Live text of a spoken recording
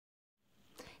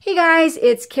Hey guys,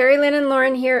 it's Carrie Lynn and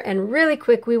Lauren here, and really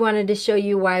quick we wanted to show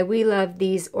you why we love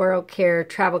these oral care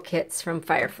travel kits from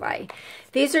Firefly.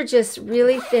 These are just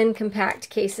really thin, compact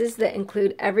cases that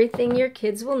include everything your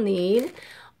kids will need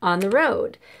on the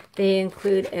road. They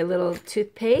include a little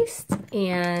toothpaste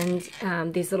and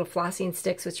these little flossing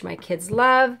sticks, which my kids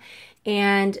love,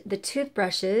 and the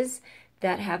toothbrushes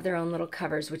that have their own little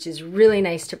covers, which is really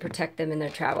nice to protect them in their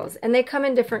travels. And they come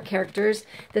in different characters.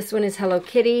 This one is Hello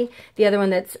Kitty. The other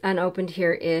one that's unopened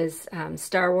here is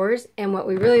Star Wars. And what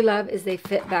we really love is they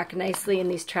fit back nicely in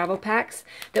these travel packs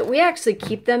that we actually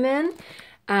keep them in.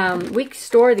 We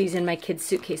store these in my kids'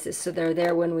 suitcases, so they're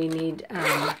there when we need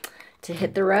to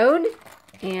hit the road.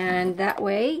 And that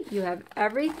way you have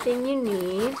everything you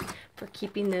need for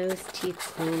keeping those teeth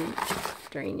clean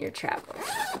during your travels.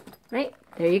 Right?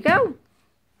 There you go.